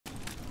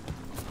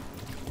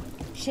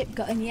Ship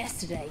got in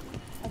yesterday.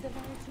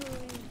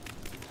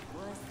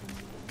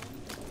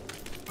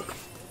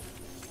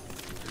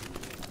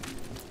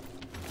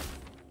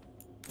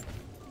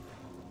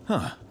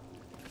 Huh.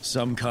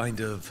 Some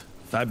kind of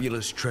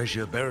fabulous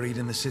treasure buried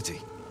in the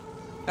city.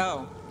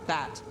 Oh,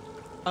 that.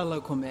 A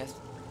local myth.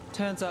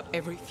 Turns up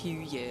every few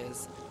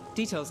years.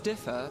 Details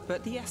differ,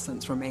 but the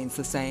essence remains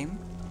the same.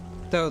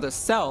 Though the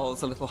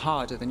sell's a little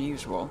harder than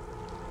usual.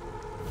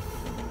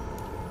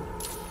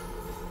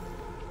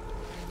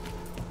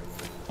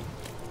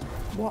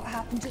 What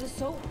happened to the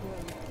salt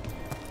room?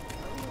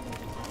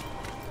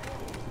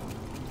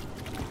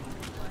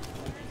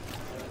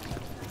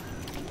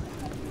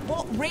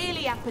 What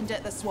really happened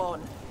at the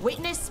Swan?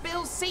 Witness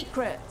spills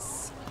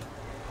secrets.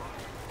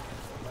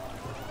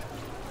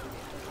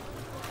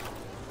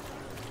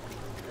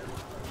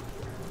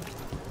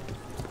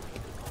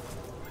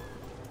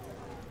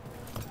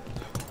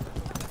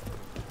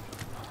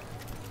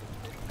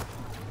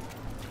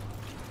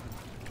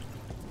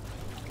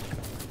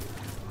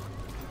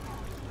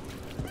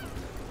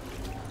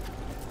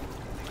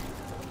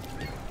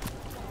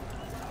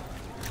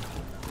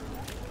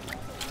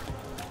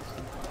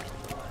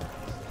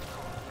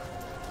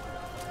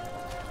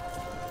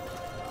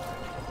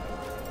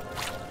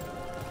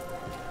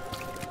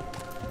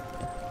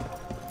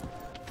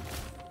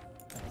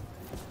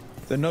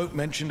 The note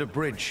mentioned a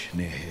bridge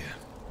near here.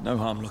 No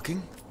harm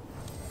looking.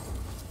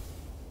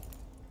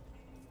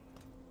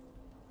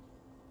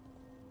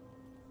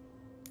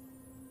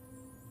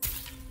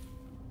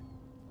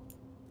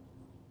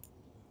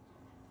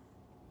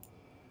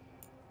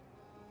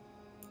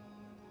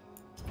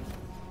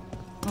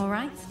 All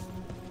right.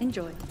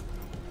 Enjoy.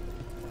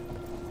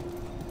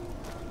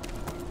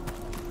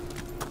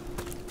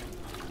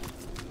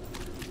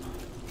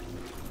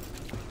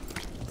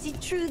 Is it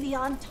true the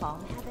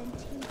Anton have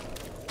antique?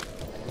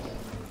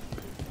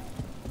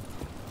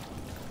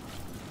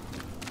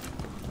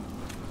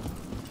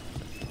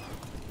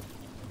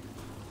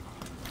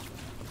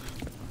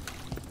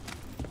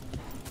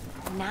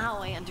 Now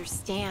I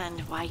understand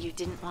why you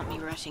didn't want me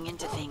rushing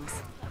into things.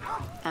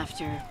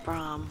 After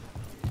Brahm.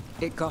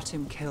 It got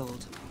him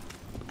killed.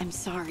 I'm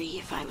sorry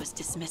if I was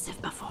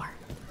dismissive before.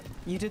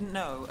 You didn't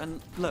know, and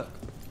look,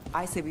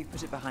 I say we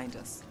put it behind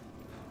us.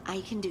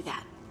 I can do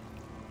that.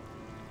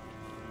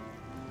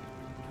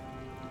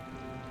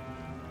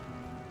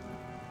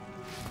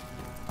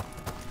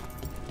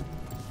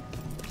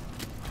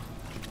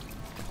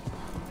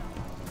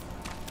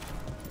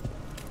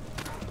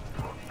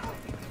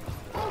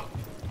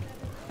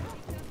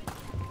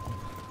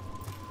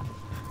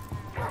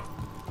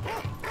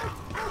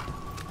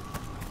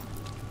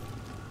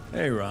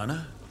 Hey,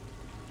 Rana.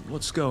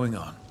 What's going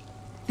on?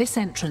 This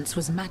entrance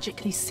was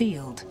magically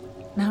sealed.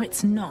 Now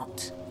it's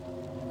not.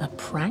 A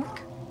prank?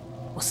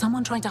 Or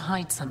someone trying to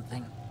hide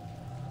something?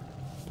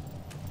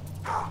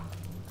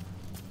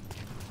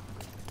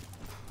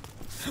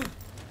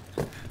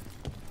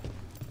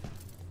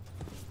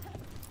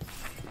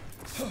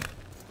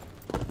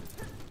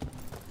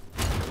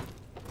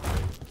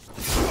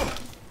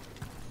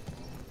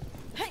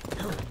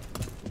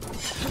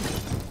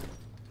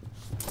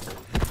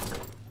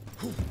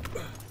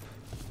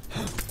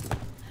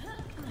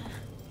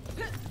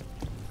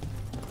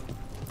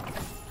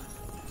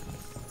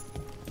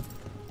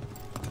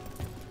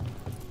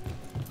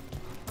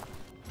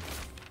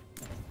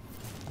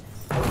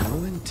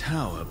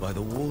 Tower by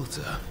the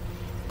water.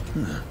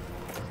 Huh.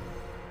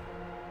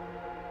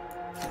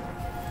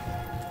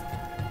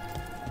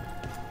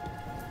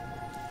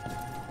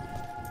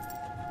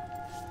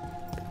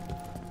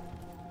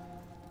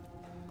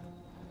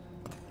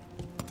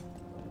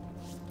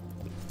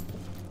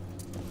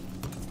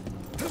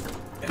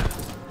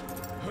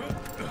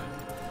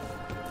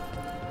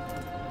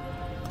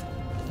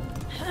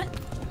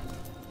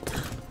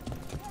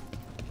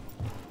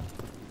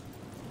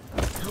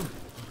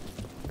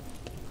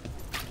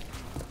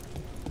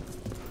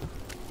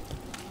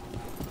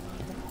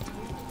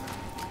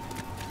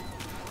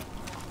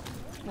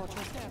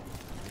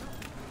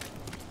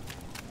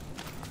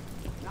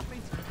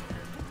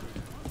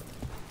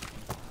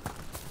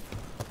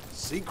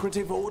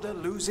 Secretive Order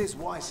loses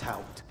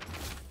Weishaupt.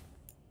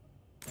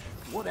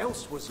 What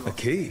else was A lost?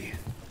 key?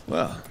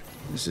 Well,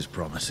 this is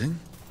promising.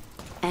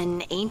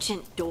 An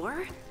ancient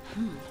door?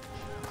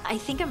 I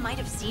think I might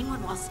have seen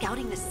one while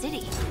scouting the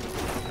city.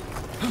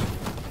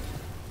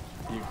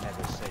 You've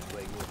never said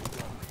where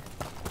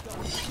you're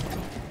going.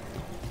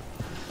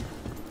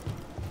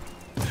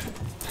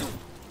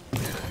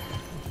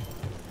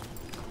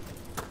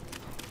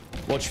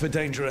 Watch for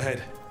danger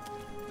ahead.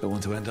 Don't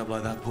want to end up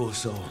like that poor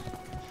soul.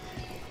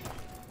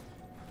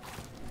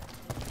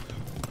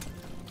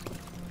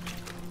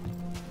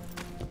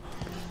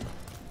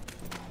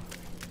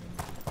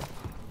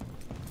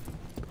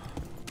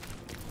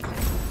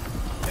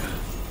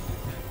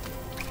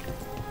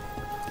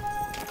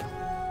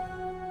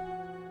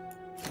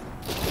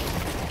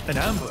 An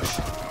ambush?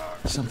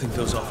 Something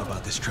feels off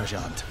about this treasure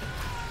hunt.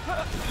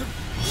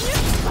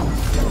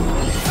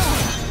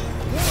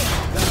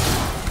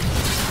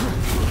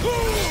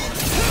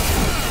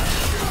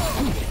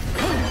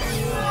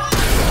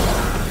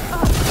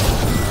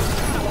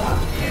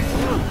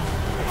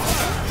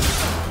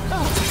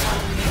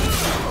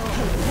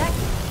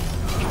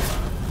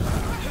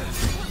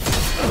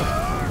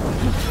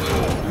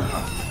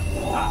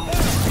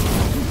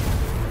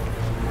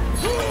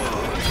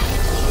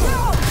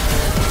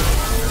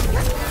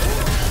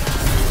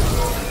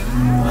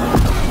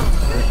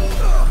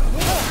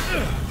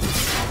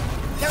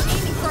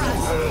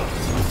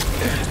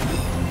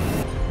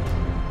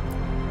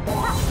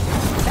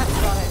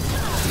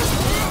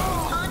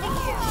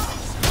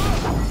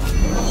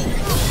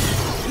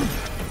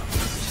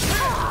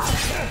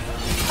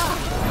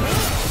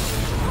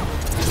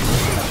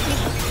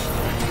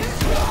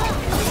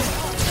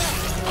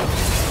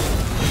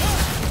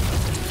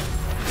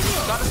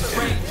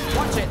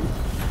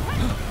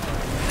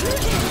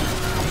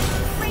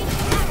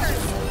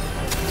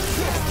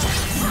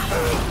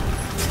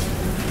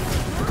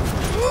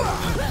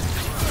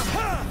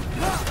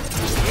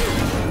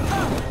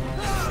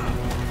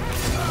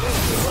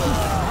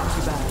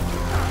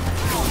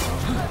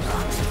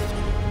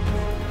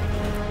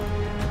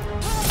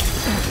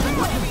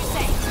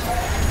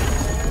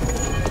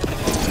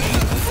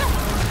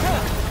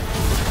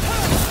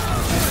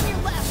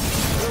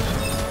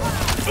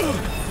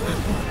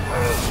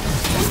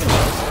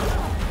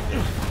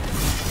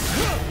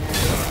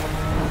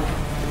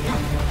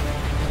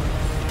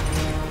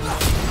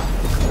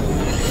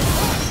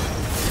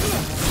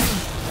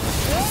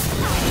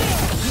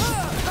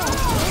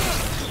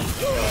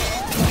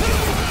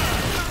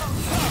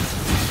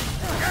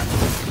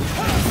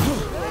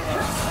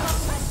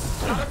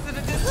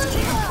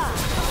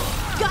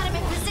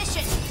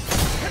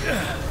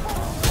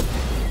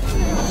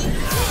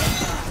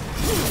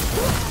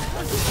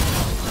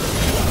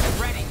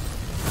 Ready.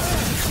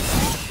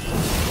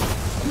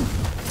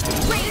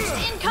 Range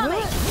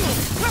incoming!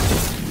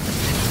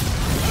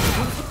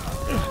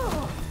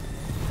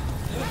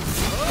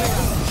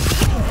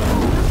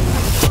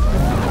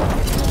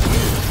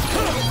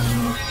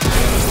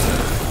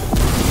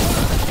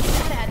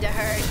 That had to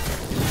hurt.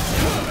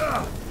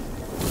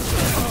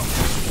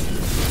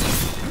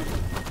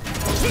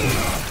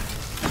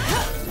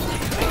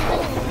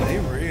 They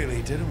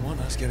really didn't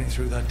want us getting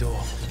through that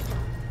door.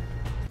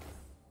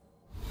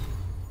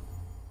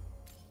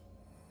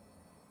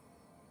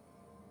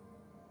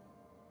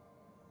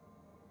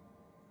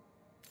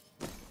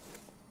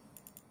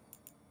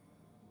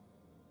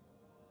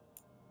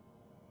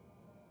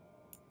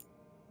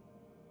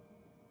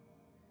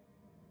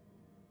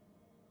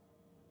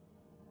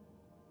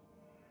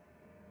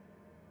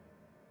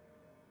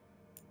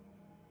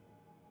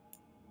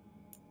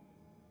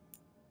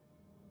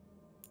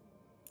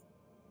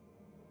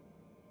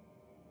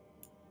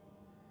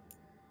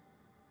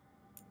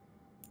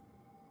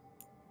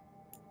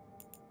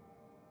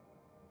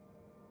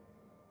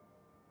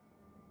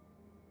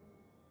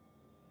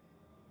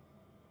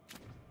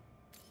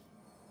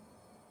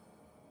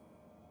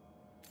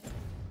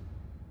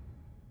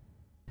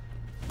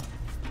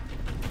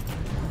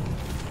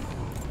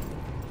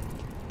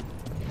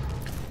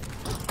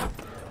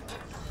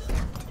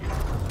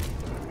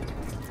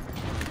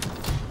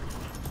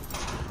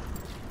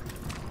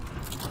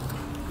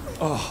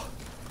 Oh,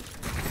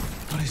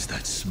 what is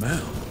that smell?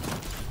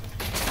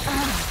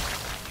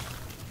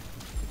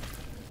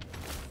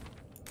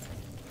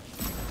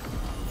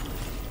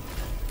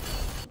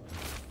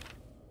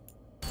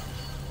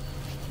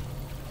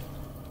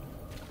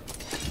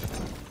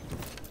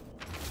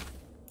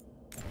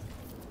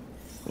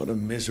 What a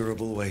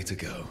miserable way to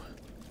go.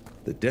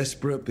 The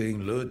desperate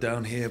being lured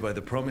down here by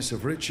the promise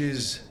of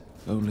riches,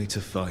 only to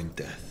find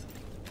death.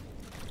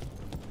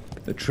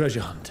 A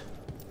treasure hunt.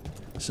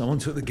 Someone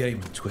took the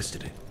game and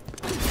twisted it.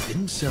 They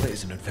didn't sell it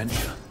as an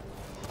adventure.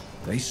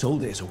 They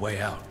sold it as a way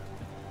out.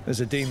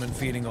 There's a demon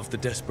feeding off the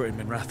desperate in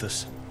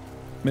Minrathous,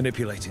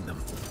 manipulating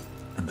them.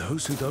 And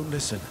those who don't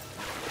listen,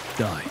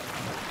 die.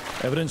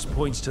 Evidence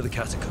points to the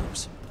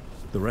catacombs.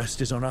 The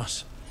rest is on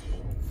us.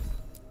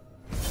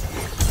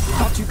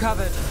 Got you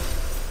covered.